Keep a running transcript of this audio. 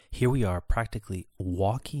here we are practically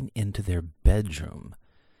walking into their bedroom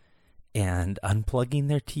and unplugging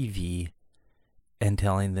their TV and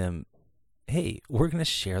telling them, hey, we're going to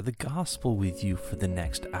share the gospel with you for the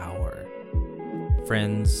next hour.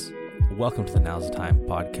 Friends, welcome to the Now's the Time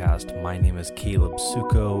podcast. My name is Caleb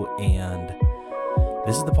Suko, and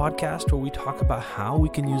this is the podcast where we talk about how we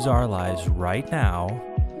can use our lives right now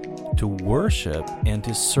to worship and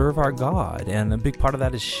to serve our God. And a big part of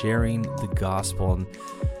that is sharing the gospel. And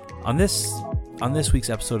on this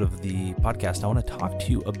week's episode of the podcast, I want to talk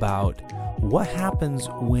to you about what happens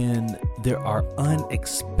when there are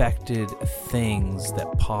unexpected things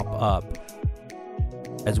that pop up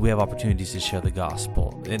as we have opportunities to share the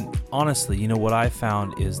gospel. And honestly, what I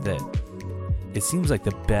found is that it seems like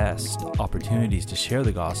the best opportunities to share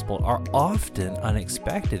the gospel are often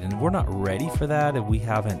unexpected, and we're not ready for that if we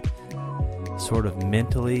haven't sort of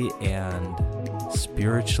mentally and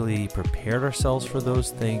spiritually prepared ourselves for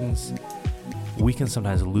those things. We can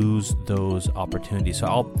sometimes lose those opportunities.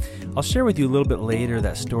 So I'll share with you a little bit later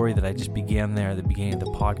that story that I just began there at the beginning of the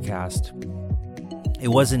podcast. It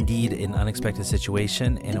was indeed an unexpected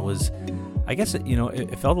situation, and it was, I guess,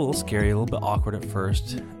 it felt a little scary, a little bit awkward at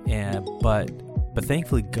first, but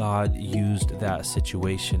thankfully God used that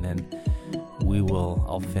situation, and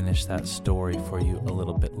I'll finish that story for you a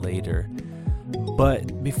little bit later.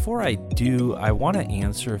 But before I do, I want to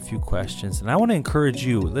answer a few questions, and I want to encourage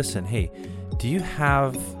you. Listen, hey, do you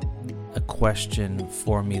have a question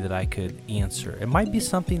for me that I could answer? It might be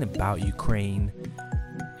something about Ukraine.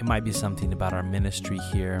 It might be something about our ministry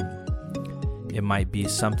here. It might be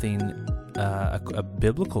something, a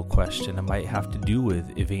biblical question. It might have to do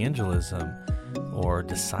with evangelism or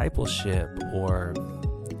discipleship or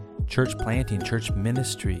church planting, church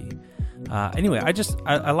ministry. Anyway, I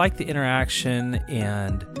like the interaction,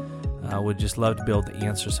 and I would just love to be able to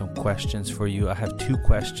answer some questions for you. I have 2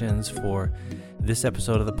 questions for this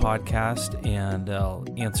episode of the podcast, and I'll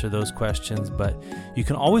answer those questions. But you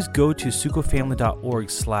can always go to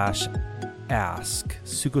sukofamily.org/ask,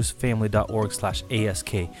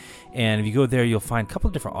 sukofamily.org/ask. And if you go there, you'll find a couple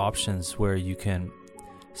of different options where you can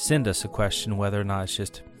send us a question, whether or not it's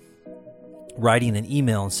just writing an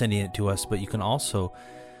email and sending it to us, but you can also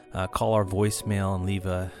call our voicemail and leave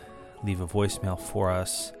a voicemail for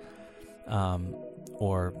us,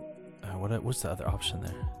 what's the other option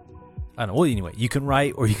there? I don't know. Well, anyway, you can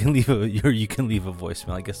write or you can leave a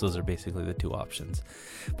voicemail. I guess those are basically the 2 options.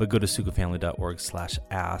 But go to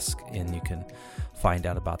sukofamily.org/ask and you can find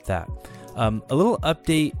out about that. A little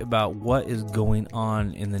update about what is going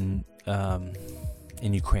on in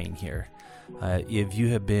Ukraine here. If you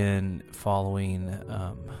have been following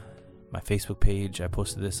my Facebook page, I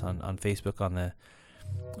posted this on Facebook on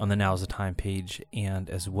the Now's the Time page, and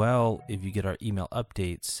as well, if you get our email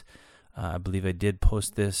updates, I believe I did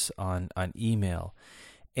post this on email,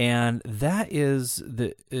 and that is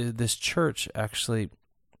this church. Actually,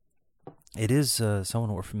 it is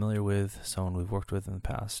someone we're familiar with, someone we've worked with in the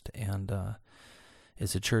past, and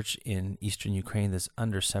it's a church in eastern Ukraine that's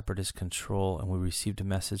under separatist control, and we received a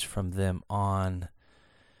message from them on,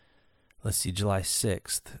 July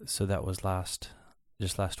 6th, so that was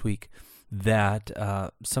just last week, that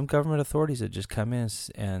some government authorities had just come in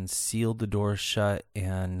and sealed the doors shut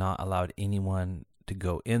and not allowed anyone to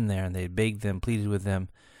go in there, and they begged them, pleaded with them,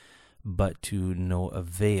 but to no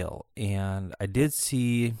avail. And I did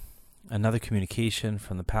see another communication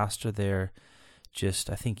from the pastor there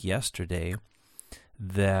just, I think, yesterday,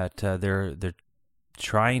 that they're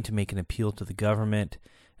trying to make an appeal to the government.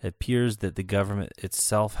 It appears that the government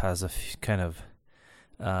itself has a kind of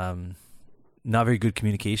not very good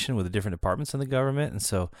communication with the different departments in the government, and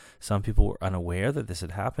so some people were unaware that this had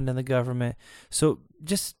happened in the government. So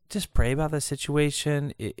just pray about that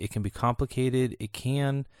situation. It can be complicated. It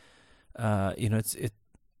can, the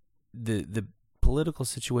political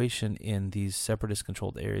situation in these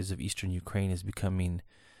separatist-controlled areas of eastern Ukraine is becoming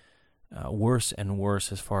worse and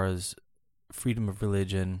worse as far as freedom of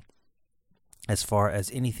religion, as far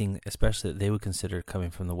as anything, especially that they would consider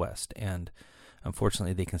coming from the West. And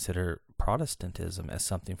unfortunately, they consider Protestantism as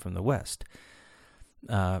something from the West,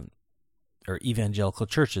 or evangelical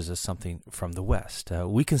churches as something from the West.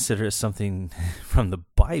 We consider it something from the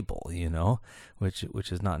Bible,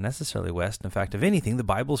 which is not necessarily West. In fact, if anything, the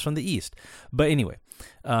Bible's from the East. But anyway,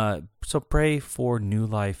 so pray for New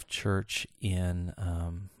Life Church in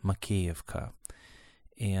Makeyevka,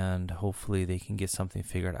 and hopefully they can get something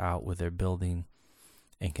figured out with their building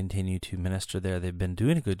and continue to minister there. They've been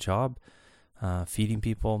doing a good job feeding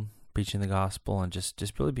people, preaching the gospel, and just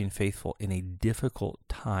really being faithful in a difficult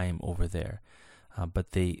time over there.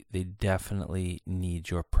 But they definitely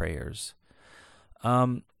need your prayers.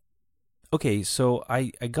 Okay, so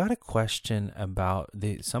I got a question about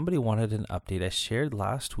somebody wanted an update. I shared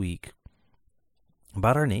last week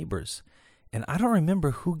about our neighbors, and I don't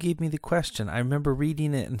remember who gave me the question. I remember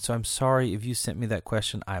reading it, and so I'm sorry if you sent me that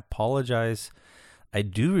question. I apologize. I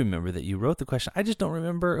do remember that you wrote the question. I just don't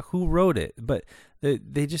remember who wrote it, but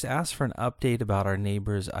they just asked for an update about our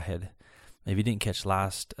neighbors. If you didn't catch the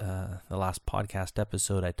last podcast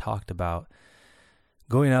episode, I talked about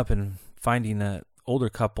going up and finding an older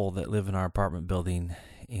couple that live in our apartment building,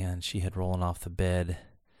 and she had rollen off the bed.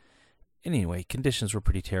 Anyway, conditions were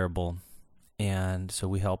pretty terrible, and so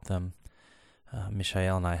we helped them.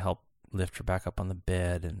 Mishael and I helped lift her back up on the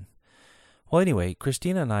bed, and well, anyway,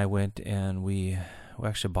 Christina and I went and we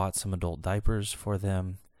actually bought some adult diapers for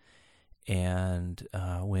them, and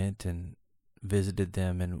went and visited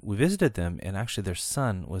them, and actually their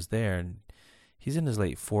son was there, and he's in his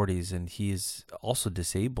late 40s, and he's also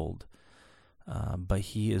disabled, but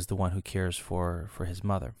he is the one who cares for his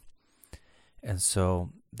mother. And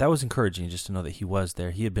so that was encouraging just to know that he was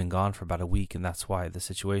there. He had been gone for about a week, and that's why the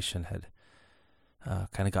situation had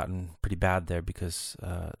kind of gotten pretty bad there, because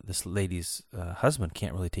this lady's husband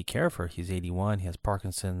can't really take care of her. He's 81, he has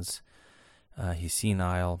Parkinson's, he's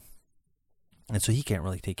senile, and so he can't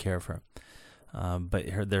really take care of her.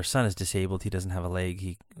 But their son is disabled. He doesn't have a leg.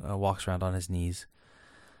 He walks around on his knees,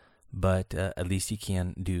 but at least he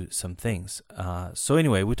can do some things. So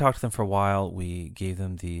anyway, we talked to them for a while. We gave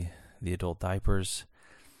them the adult diapers,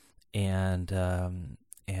 and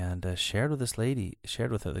shared with this lady,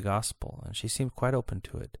 shared with her the gospel, and she seemed quite open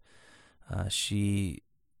to it. She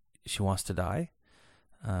wants to die.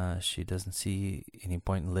 She doesn't see any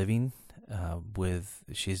point in living.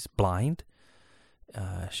 She's blind.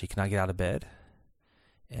 She cannot get out of bed,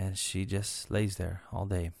 and she just lays there all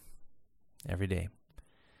day, every day.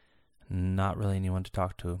 Not really anyone to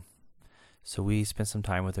talk to. So we spent some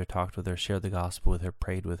time with her, talked with her, shared the gospel with her,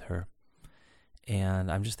 prayed with her.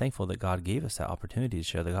 And I'm just thankful that God gave us that opportunity to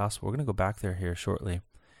share the gospel. We're going to go back there here shortly.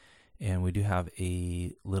 And we do have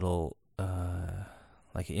a little,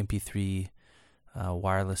 like an MP3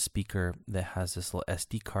 wireless speaker that has this little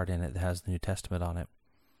SD card in it that has the New Testament on it.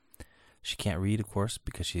 She can't read, of course,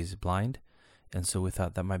 because she's blind. And so we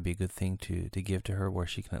thought that might be a good thing to give to her, where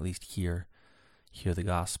she can at least hear the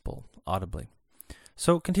gospel audibly.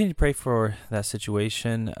 So continue to pray for that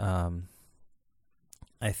situation.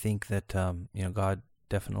 I think that God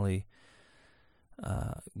definitely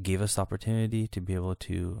gave us the opportunity to be able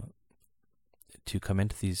to come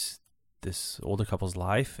into this older couple's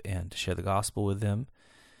life and to share the gospel with them.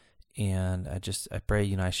 And I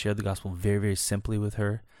pray, I shared the gospel very, very simply with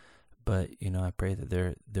her, but I pray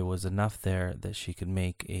that there was enough there that she could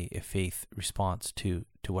make a faith response to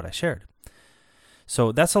what I shared.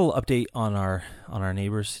 So that's a little update on our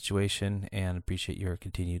neighbor's situation, and appreciate your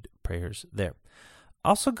continued prayers there.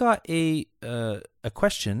 Also got a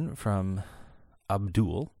question from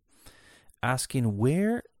Abdul asking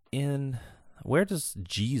where does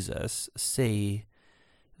Jesus say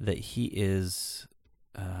that he is?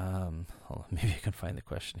 Hold on, maybe I can find the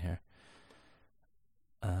question here.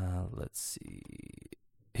 Let's see.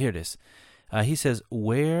 Here it is. He says,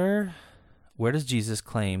 where does Jesus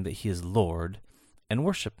claim that he is Lord and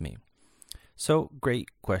worship me? So, great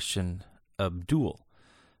question, Abdul.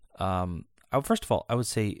 First of all, I would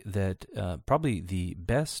say that probably the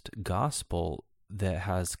best gospel that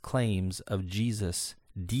has claims of Jesus'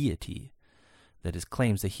 deity, that is,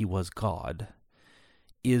 claims that he was God,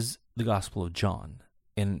 is the Gospel of John.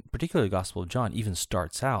 And particularly the Gospel of John even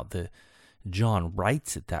starts out, John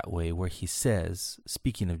writes it that way, where he says,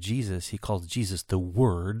 speaking of Jesus, he calls Jesus the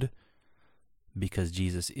Word, because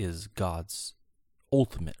Jesus is God's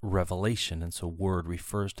ultimate revelation. And so Word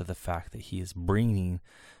refers to the fact that he is bringing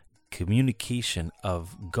communication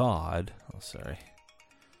of God. Oh, sorry.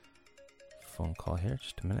 Phone call here,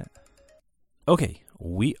 just a minute. Okay,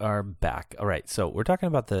 we are back. All right, so we're talking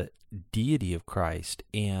about the deity of Christ,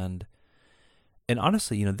 and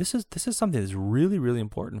honestly, this is something that's really, really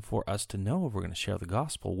important for us to know if we're going to share the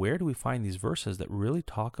gospel. Where do we find these verses that really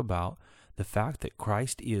talk about the fact that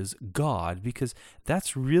Christ is God? Because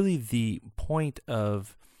that's really the point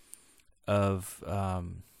of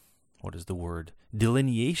what is the word?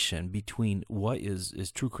 Delineation between what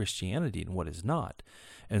is true Christianity and what is not.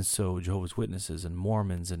 And so Jehovah's Witnesses and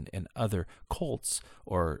Mormons and other cults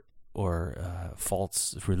or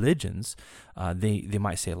false religions, they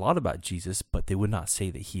might say a lot about Jesus, but they would not say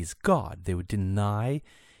that he's God. They would deny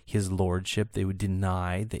his lordship. They would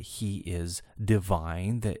deny that he is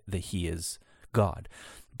divine, that he is God.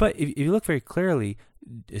 But if you look very clearly,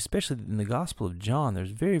 especially in the Gospel of John,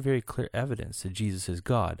 there's very, very clear evidence that Jesus is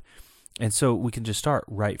God. And so we can just start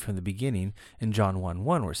right from the beginning in John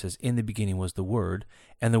 1:1, where it says, in the beginning was the Word,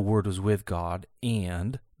 and the Word was with God,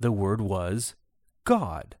 and the Word was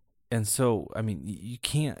God. And so, I mean, you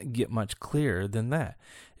can't get much clearer than that.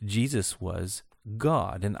 Jesus was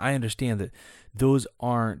God. And I understand that those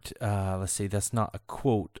aren't, let's say, that's not a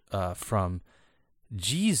quote from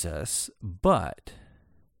Jesus, but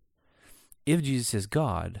if Jesus is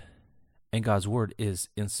God and God's word is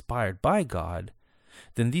inspired by God,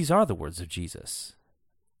 then these are the words of Jesus,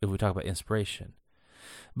 if we talk about inspiration.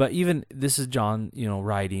 But even, this is John,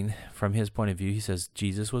 writing from his point of view. He says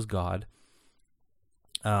Jesus was God.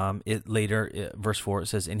 Verse 4, it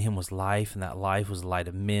says, in him was life, and that life was the light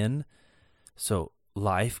of men. So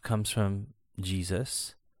life comes from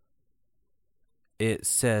Jesus. It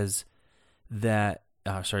says that,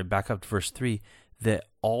 back up to verse 3, that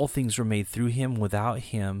all things were made through him. Without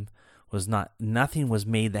him nothing was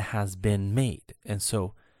made that has been made. And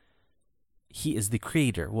so he is the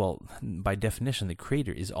creator. Well, by definition, the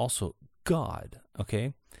creator is also God,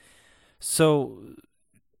 okay? So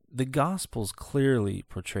the Gospels clearly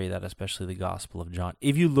portray that, especially the Gospel of John.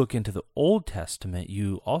 If you look into the Old Testament,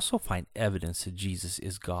 you also find evidence that Jesus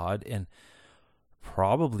is God, and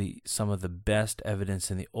probably some of the best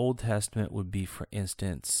evidence in the Old Testament would be, for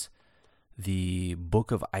instance, the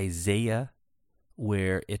book of Isaiah,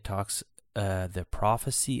 where it talks the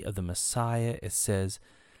prophecy of the Messiah. It says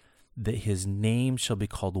that his name shall be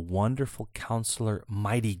called Wonderful Counselor,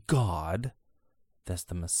 Mighty God. That's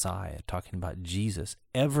the Messiah, talking about Jesus.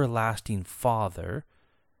 Everlasting Father,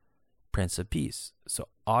 Prince of Peace. So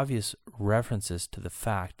obvious references to the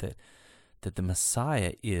fact that the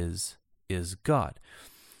Messiah is God.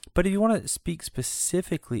 But if you want to speak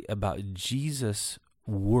specifically about Jesus'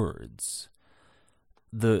 words,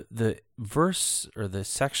 the verse or the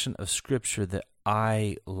section of Scripture that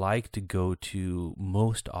I like to go to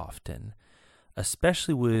most often,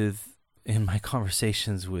 especially in my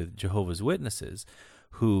conversations with Jehovah's Witnesses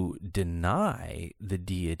who deny the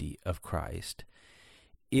deity of Christ,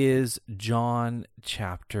 is John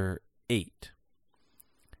chapter 8.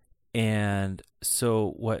 And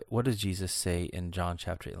so what does Jesus say in John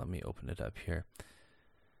chapter 8? Let me open it up here.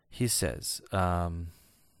 He says,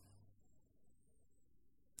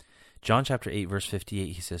 John chapter 8, verse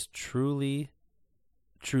 58, he says, Truly,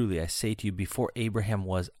 truly, I say to you, before Abraham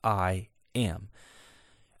was, I am.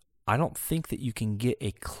 I don't think that you can get a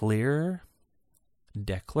clearer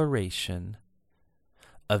declaration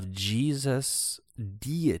of Jesus'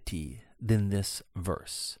 deity than this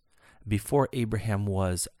verse. Before Abraham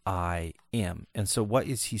was, I am. And so what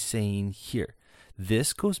is he saying here?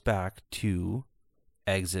 This goes back to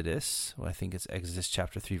Exodus, I think it's Exodus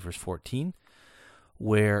chapter 3, verse 14,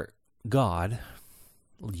 where God,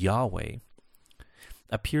 Yahweh,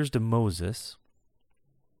 appears to Moses.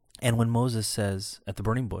 And when Moses says, at the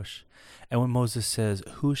burning bush, and when Moses says,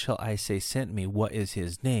 who shall I say sent me? What is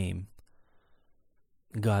his name?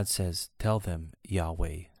 God says, tell them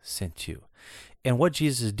Yahweh sent you. And what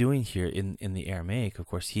Jesus is doing here in the Aramaic, of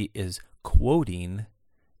course, he is quoting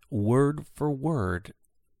word for word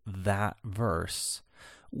that verse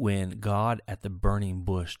when God at the burning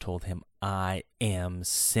bush told him, I am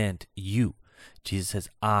sent you. Jesus says,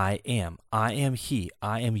 I am he,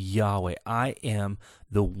 I am Yahweh, I am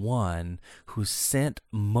the one who sent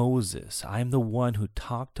Moses. I am the one who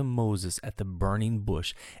talked to Moses at the burning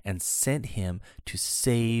bush and sent him to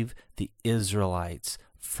save the Israelites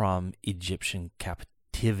from Egyptian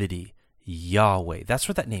captivity. Yahweh. That's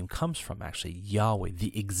where that name comes from, actually. Yahweh,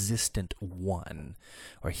 the existent one,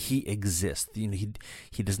 or he exists.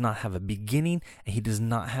 He does not have a beginning and he does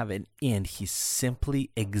not have an end. He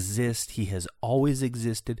simply exists. He has always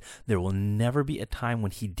existed. There will never be a time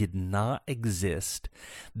when he did not exist.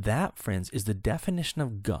 That, friends, is the definition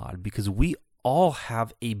of God, because we all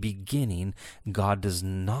have a beginning. God does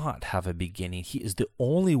not have a beginning. He is the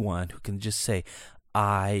only one who can just say,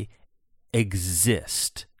 I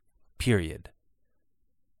exist. Period.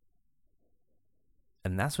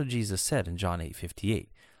 And that's what Jesus said in John 8:58.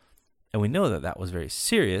 And we know that was very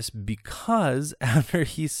serious, because after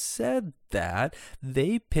he said that,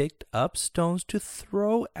 they picked up stones to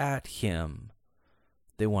throw at him.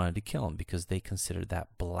 They wanted to kill him because they considered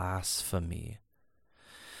that blasphemy.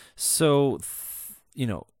 So,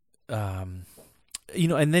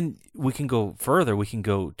 and then we can go further. We can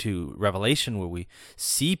go to Revelation, where we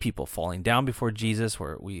see people falling down before Jesus,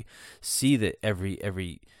 where we see that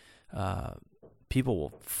every people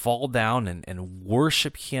will fall down and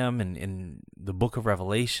worship him. And in the book of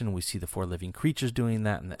Revelation, we see the four living creatures doing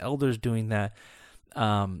that and the elders doing that.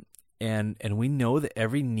 And we know that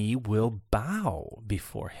every knee will bow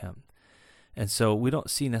before him. And so we don't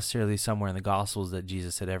see necessarily somewhere in the Gospels that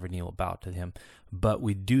Jesus said every knee will bow to him, but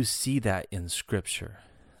we do see that in Scripture,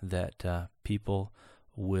 that people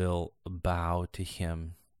will bow to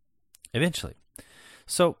him eventually.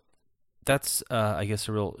 So that's, I guess,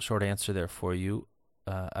 a real short answer there for you,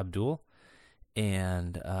 Abdul.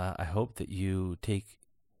 And I hope that you take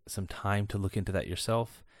some time to look into that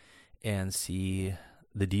yourself and see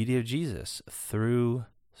the deity of Jesus through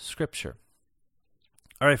Scripture.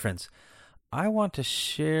 All right, friends, I want to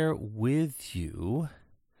share with you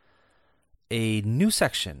a new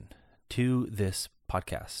section to this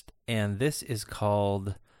podcast, and this is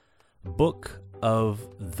called Book of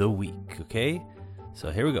the Week, okay?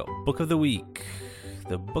 So here we go, Book of the Week.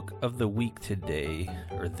 The Book of the Week today,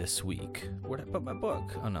 or this week. Where'd I put my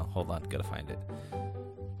book? Oh no, hold on, gotta find it.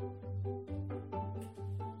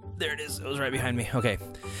 There it is, it was right behind me. Okay,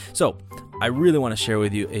 so I really want to share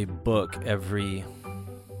with you a book every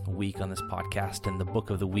week on this podcast, and the book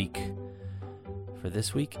of the week for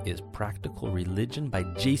this week is Practical Religion by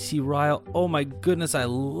J.C. Ryle. Oh my goodness, I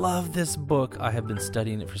love this book. I have been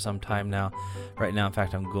studying it for some time now. Right now, in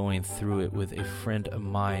fact, I'm going through it with a friend of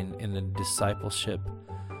mine in a discipleship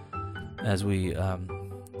as I'm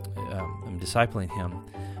discipling him.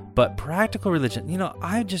 But Practical Religion, you know,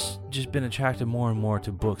 I've just been attracted more and more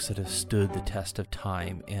to books that have stood the test of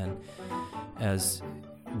time. And as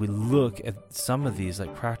we look at some of these,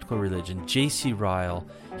 like Practical Religion, J.C. Ryle,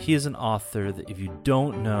 he is an author that if you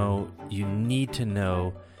don't know, you need to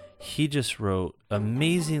know. He just wrote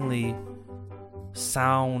amazingly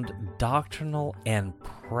sound, doctrinal, and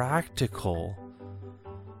practical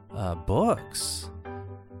books.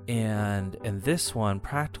 And this one,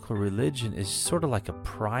 Practical Religion, is sort of like a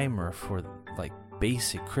primer for like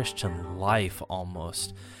basic Christian life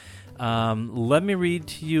almost. Let me read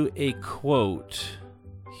to you a quote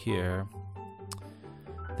here.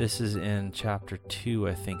 This is in chapter 2,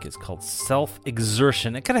 I think. It's called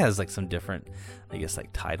Self-Exertion. It kind of has like some different, I guess, like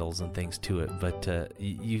titles and things to it, but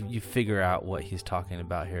you figure out what he's talking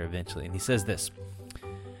about here eventually. And he says this: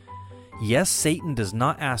 yes, Satan does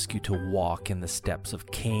not ask you to walk in the steps of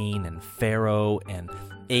Cain and Pharaoh and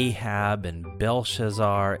Ahab and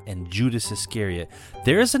Belshazzar and Judas Iscariot.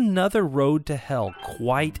 There is another road to hell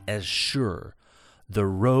quite as sure, the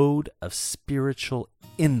road of spiritual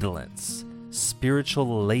indolence,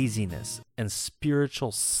 spiritual laziness, and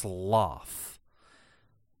spiritual sloth.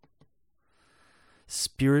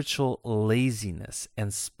 Spiritual laziness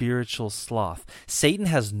and spiritual sloth. Satan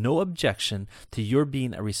has no objection to your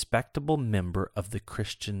being a respectable member of the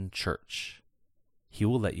Christian church. He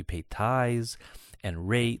will let you pay tithes and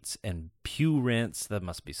rates and pew rents. That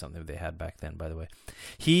must be something they had back then, by the way.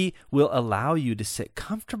 He will allow you to sit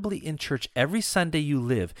comfortably in church every Sunday you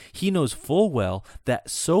live. He knows full well that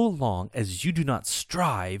so long as you do not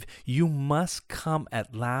strive, you must come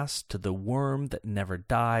at last to the worm that never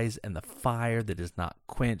dies and the fire that is not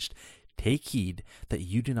quenched. Take heed that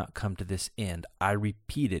you do not come to this end. I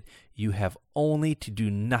repeat it, you have only to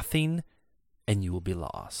do nothing and you will be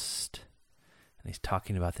lost. And he's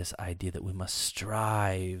talking about this idea that we must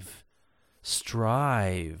strive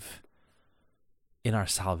in our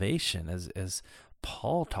salvation, as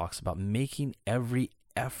Paul talks about making every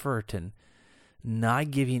effort and not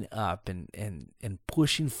giving up and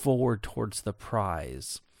pushing forward towards the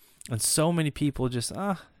prize. And so many people just,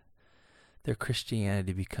 their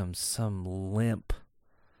Christianity becomes some limp,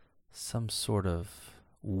 some sort of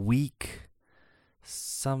weak,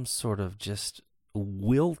 some sort of just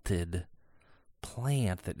wilted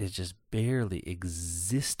plant that is just barely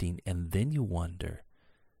existing, and then you wonder,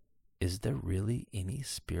 is there really any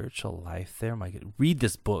spiritual life there? My God, read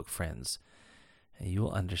this book, friends, and you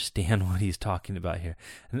will understand what he's talking about here.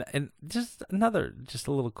 And just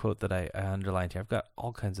a little quote that I underlined here. I've got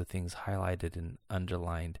all kinds of things highlighted and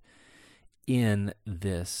underlined in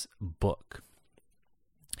this book.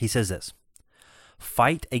 He says this: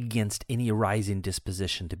 fight against any arising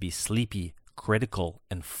disposition to be sleepy, critical,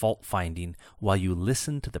 and fault-finding while you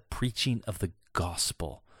listen to the preaching of the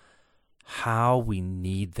gospel. How we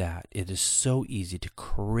need that. It is so easy to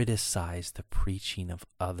criticize the preaching of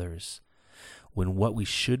others when what we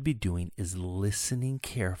should be doing is listening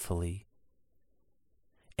carefully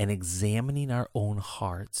and examining our own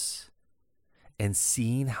hearts and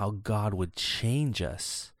seeing how God would change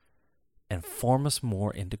us and form us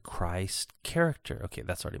more into Christ's character. Okay,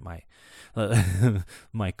 that's already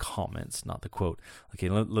my comments, not the quote. Okay,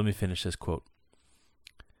 let me finish this quote.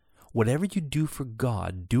 Whatever you do for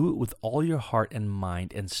God, do it with all your heart and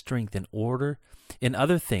mind and strength. In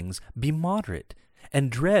other things, be moderate and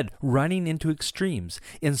dread running into extremes.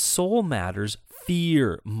 In soul matters,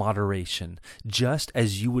 fear moderation, just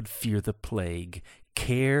as you would fear the plague.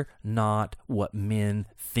 Care not what men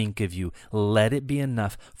think of you. Let it be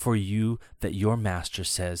enough for you that your master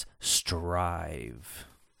says, strive.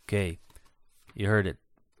 Okay, you heard it.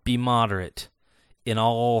 Be moderate in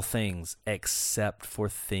all things except for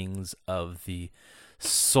things of the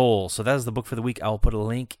soul. So that is the book for the week. I'll put a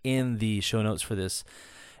link in the show notes for this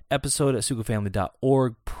episode at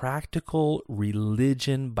sugafamily.org. Practical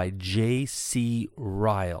Religion by J.C.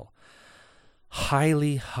 Ryle.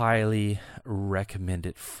 Highly, highly recommend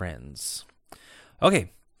it, friends.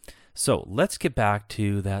 Okay, so let's get back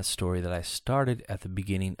to that story that I started at the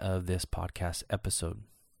beginning of this podcast episode.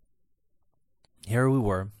 Here we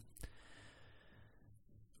were,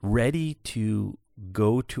 ready to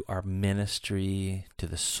go to our ministry, to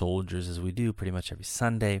the soldiers, as we do pretty much every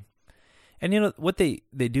Sunday. And you know, what they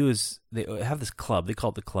do is they have this club. They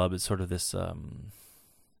call it the club. It's sort of this...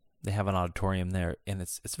 They have an auditorium there, and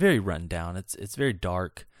it's very run down. It's very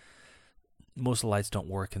dark. Most of the lights don't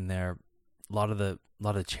work in there. A lot of the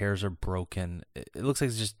chairs are broken. It looks like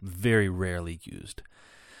it's just very rarely used.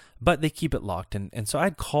 But they keep it locked. And so I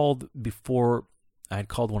had called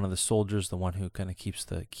one of the soldiers, the one who kind of keeps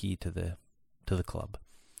the key to the club.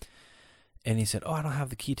 And he said, "Oh, I don't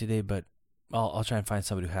have the key today, but I'll try and find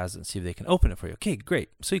somebody who has it and see if they can open it for you." Okay, great.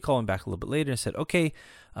 So he called him back a little bit later and said, "Okay,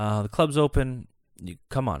 the club's open. You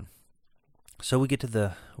come on." So we get to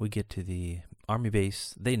the army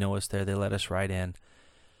base. They know us there. They let us right in.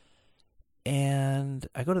 And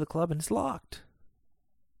I go to the club and it's locked.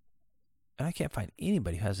 And I can't find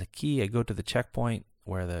anybody who has a key. I go to the checkpoint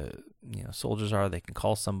where the soldiers are. They can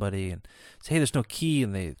call somebody and say, "Hey, there's no key."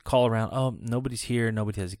 And they call around. "Oh, nobody's here.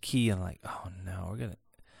 Nobody has a key." And I'm like, "Oh no,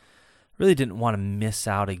 really didn't want to miss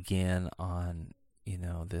out again on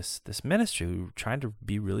this ministry. We were trying to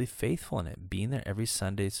be really faithful in it, being there every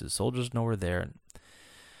Sunday so the soldiers know we're there." And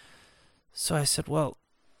so I said,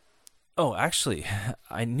 actually,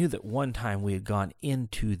 I knew that one time we had gone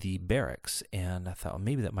into the barracks, and I thought, well,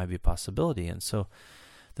 maybe that might be a possibility. And so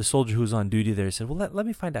the soldier who was on duty there said, "Well, let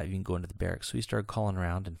me find out if you can go into the barracks." So he started calling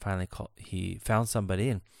around, and finally he found somebody,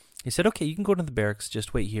 and he said, "Okay, you can go to the barracks,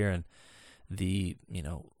 just wait here, and the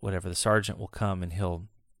sergeant will come and he'll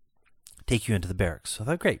take you into the barracks." So I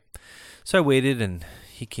thought, great. So I waited, and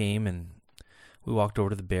he came, and we walked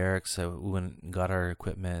over to the barracks. So we went and got our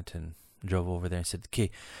equipment and drove over there and said,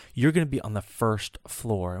 "Okay, you're going to be on the first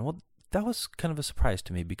floor." And well, that was kind of a surprise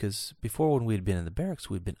to me, because before, when we had been in the barracks,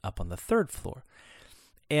 we'd been up on the third floor.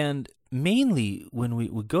 And mainly when we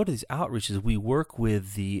would go to these outreaches, we work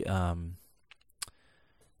with the,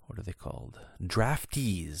 what are they called?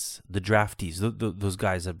 Draftees. The draftees, those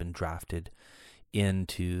guys that have been drafted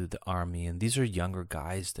into the army. And these are younger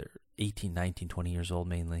guys. They're 18, 19, 20 years old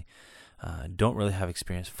mainly. Don't really have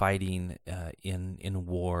experience fighting in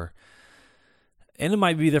war. And it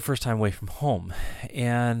might be their first time away from home.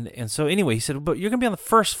 And so anyway, he said, "But you're going to be on the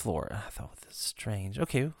first floor." And I thought, well, this is strange.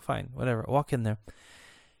 Okay, fine, whatever. I walk in there.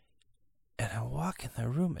 And I walk in the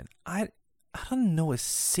room, and I don't know a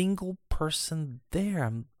single person there.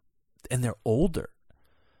 And they're older.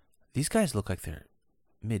 These guys look like they're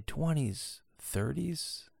mid-20s,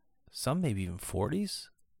 30s, some maybe even 40s,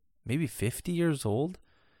 maybe 50 years old.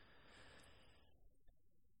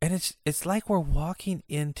 And it's like we're walking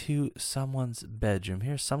into someone's bedroom.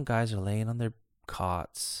 Here, some guys are laying on their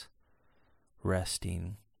cots,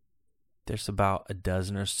 resting. There's about a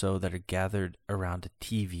dozen or so that are gathered around a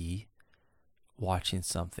TV, watching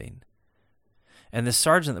something. And the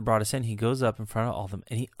sergeant that brought us in, he goes up in front of all of them,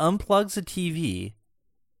 and he unplugs the TV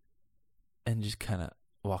and just kind of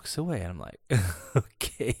walks away. And I'm like,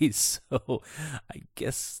 okay, so I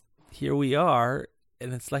guess here we are.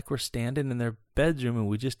 And it's like we're standing in their bedroom, and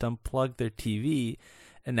we just unplugged their TV,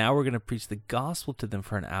 and now we're going to preach the gospel to them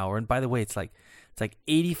for an hour. And by the way, it's like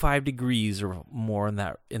 85 degrees or more in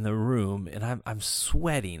the room, and I'm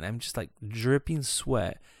sweating. I'm just like dripping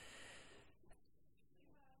sweat.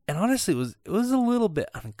 And honestly, it was a little bit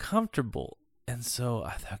uncomfortable. And so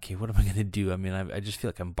I thought, okay, what am I going to do? I mean, I just feel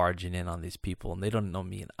like I'm barging in on these people, and they don't know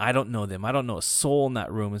me, and I don't know them. I don't know a soul in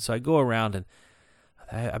that room. And so I go around, and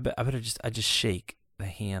I just shake the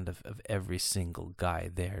hand of every single guy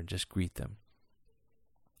there and just greet them.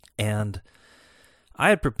 And I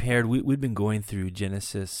had prepared, we'd been going through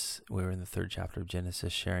Genesis. We were in the 3rd chapter of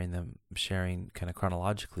Genesis, sharing kind of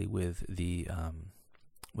chronologically with the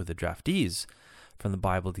draftees from the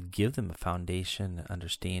Bible, to give them a foundation,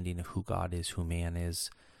 understanding of who God is, who man is,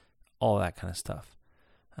 all that kind of stuff.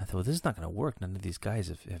 I thought, well, this is not going to work. None of these guys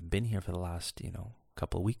have been here for the last,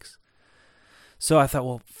 couple of weeks. So I thought,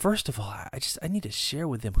 well, first of all, I need to share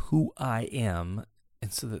with them who I am,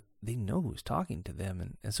 and so that they know who's talking to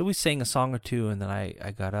them. And so we sang a song or two, and then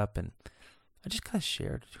I got up and I just kind of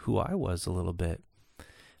shared who I was a little bit. And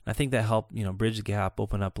I think that helped, bridge the gap,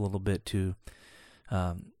 open up a little bit to,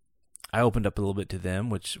 I opened up a little bit to them,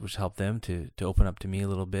 which helped them to open up to me a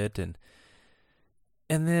little bit. And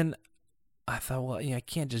then I thought, well, I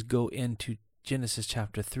can't just go into Genesis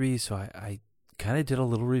chapter 3. So I kind of did a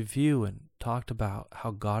little review and talked about how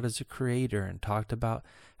God is a creator, and talked about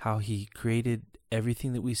how he created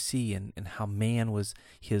everything that we see, and how man was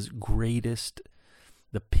his greatest,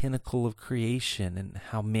 the pinnacle of creation, and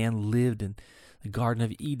how man lived in the Garden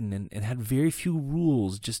of Eden and had very few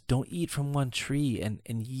rules, just don't eat from one tree. And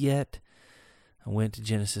yet I went to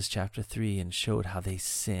Genesis chapter 3 and showed how they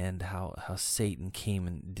sinned, how Satan came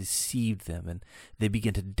and deceived them, and they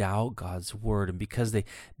began to doubt God's word. And because they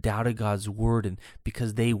doubted God's word, and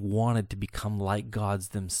because they wanted to become like gods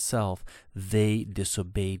themselves, they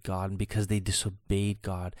disobeyed God. And because they disobeyed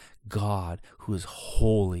God, God, who is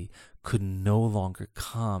holy, could no longer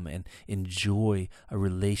come and enjoy a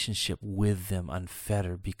relationship with them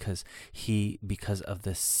unfettered, because of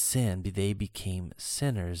the sin, they became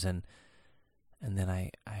sinners. And then I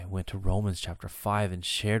went to Romans chapter 5 and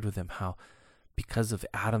shared with them how because of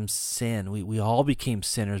Adam's sin, we all became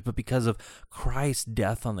sinners, but because of Christ's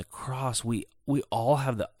death on the cross, we all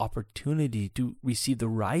have the opportunity to receive the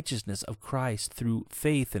righteousness of Christ through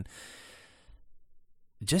faith. And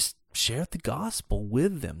just shared the gospel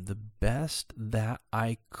with them the best that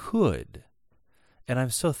I could. And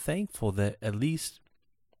I'm so thankful that at least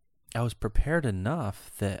I was prepared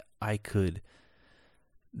enough that I could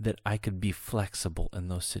be flexible in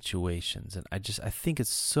those situations. And I think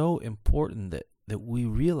it's so important that we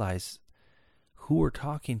realize who we're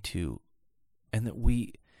talking to, and that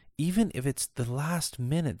we, even if it's the last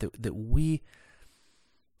minute, that we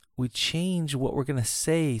change what we're going to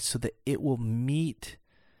say so that it will meet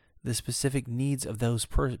the specific needs of those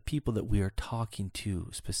people that we are talking to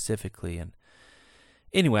specifically. And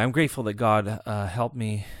anyway, I'm grateful that God helped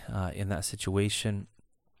me in that situation.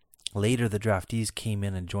 Later, the draftees came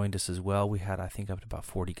in and joined us as well. We had, I think, up to about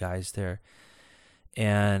 40 guys there.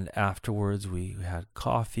 And afterwards, we had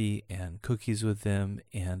coffee and cookies with them.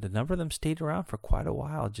 And a number of them stayed around for quite a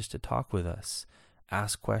while just to talk with us,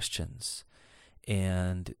 ask questions.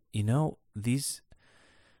 And, these,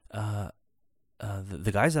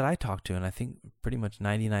 the guys that I talked to, and I think pretty much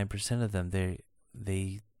 99% of them,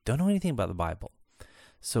 they don't know anything about the Bible.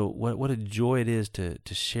 So what a joy it is to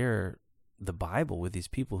share the Bible with these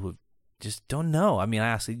people who just don't know. I mean, I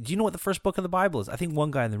asked, do you know what the first book of the Bible is? I think one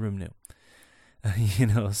guy in the room knew.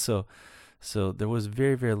 So there was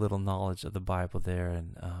very, very little knowledge of the Bible there.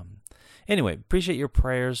 And anyway, appreciate your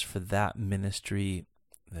prayers for that ministry,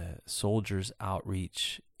 the Soldiers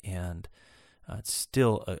Outreach, and it's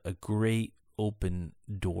still a great open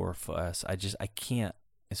door for us. I can't,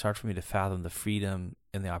 it's hard for me to fathom the freedom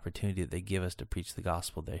and the opportunity that they give us to preach the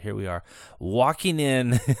gospel there. Here we are, walking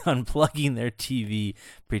in, unplugging their TV,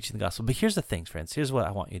 preaching the gospel. But here's the thing, friends. Here's what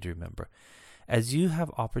I want you to remember. As you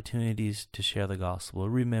have opportunities to share the gospel,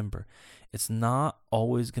 remember, it's not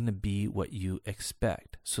always going to be what you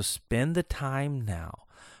expect. So spend the time now.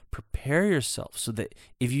 Prepare yourself so that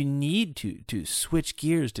if you need to switch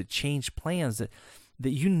gears, to change plans, that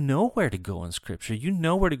you know where to go in Scripture. You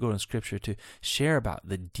know where to go in Scripture to share about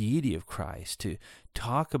the deity of Christ, to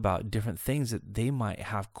talk about different things that they might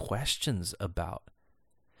have questions about.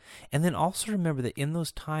 And then also remember that in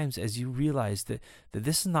those times, as you realize that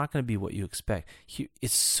this is not going to be what you expect,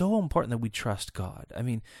 it's so important that we trust God. I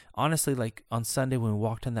mean, honestly, like on Sunday when we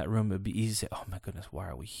walked in that room, it would be easy to say, oh my goodness, why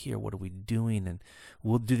are we here? What are we doing? And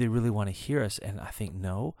do they really want to hear us? And I think,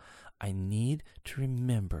 no, I need to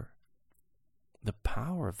remember the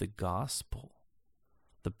power of the gospel,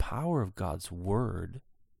 the power of God's word,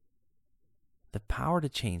 the power to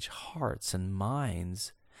change hearts and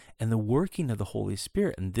minds, and the working of the Holy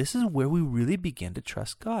Spirit. And this is where we really begin to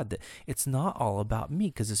trust God, that it's not all about me,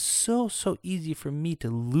 because it's so easy for me to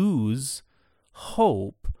lose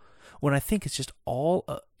hope when I think it's just all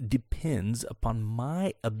depends upon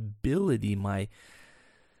my ability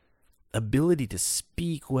to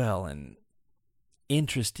speak well and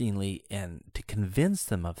interestingly and to convince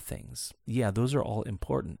them of things. Yeah, those are all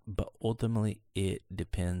important, but ultimately it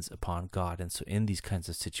depends upon God. And so in these kinds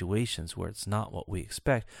of situations where it's not what we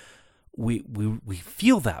expect, we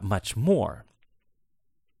feel that much more.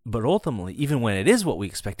 But ultimately, even when it is what we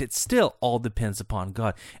expect, it still all depends upon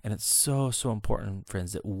God. And it's so important,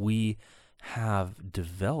 friends, that we have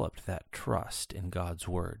developed that trust in God's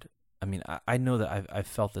word. I mean, I know that I've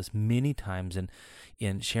felt this many times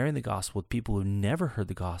in sharing the gospel with people who never heard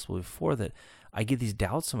the gospel before, that I get these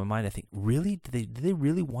doubts in my mind. I think, really? Do they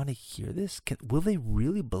really want to hear this? Will they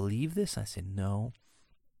really believe this? I say, no.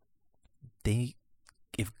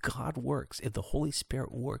 If God works, if the Holy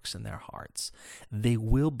Spirit works in their hearts, they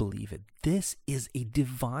will believe it. This is a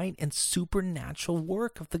divine and supernatural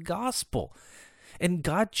work of the gospel. And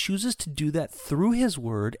God chooses to do that through his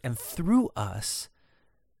word and through us.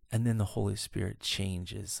 And then the Holy Spirit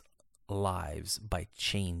changes lives by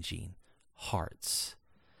changing hearts.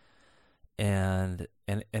 And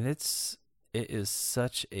it is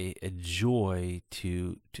such a joy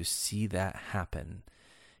to see that happen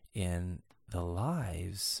in the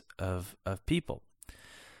lives of people.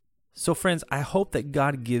 So friends, I hope that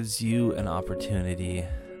God gives you an opportunity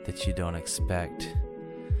that you don't expect.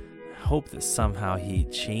 I hope that somehow he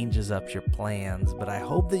changes up your plans, but I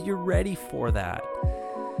hope that you're ready for that.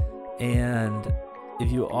 And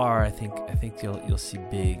if you are, I think you'll see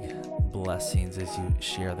big blessings as you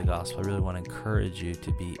share the gospel. I really want to encourage you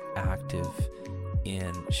to be active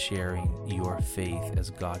in sharing your faith as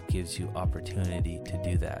God gives you opportunity to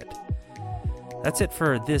do that. That's it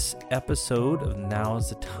for this episode of Now is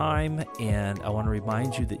the Time, and I want to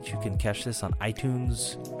remind you that you can catch this on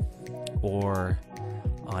iTunes or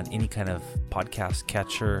on any kind of podcast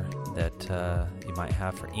catcher that you might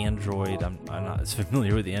have for Android. I'm not as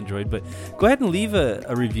familiar with the Android, but go ahead and leave a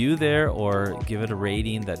review there or give it a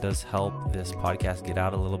rating. That does help this podcast get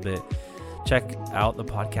out a little bit. Check out the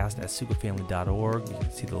podcast at sukafamily.org. You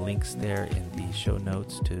can see the links there in the show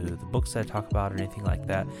notes to the books that I talk about or anything like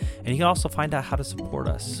that. And you can also find out how to support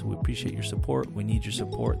us. We appreciate your support. We need your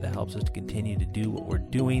support. That helps us to continue to do what we're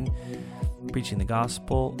doing, preaching the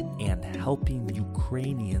gospel and helping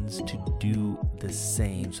Ukrainians to do the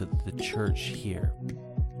same so that the church here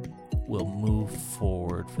will move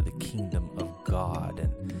forward for the kingdom of God.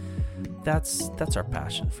 And that's our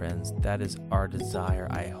passion, friends. That is our desire.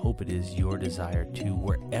 I hope it is your desire too,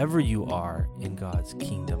 wherever you are in God's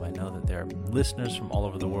kingdom. I know that there are listeners from all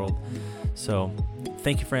over the world. So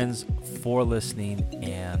thank you, friends, for listening,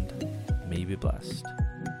 and may you be blessed.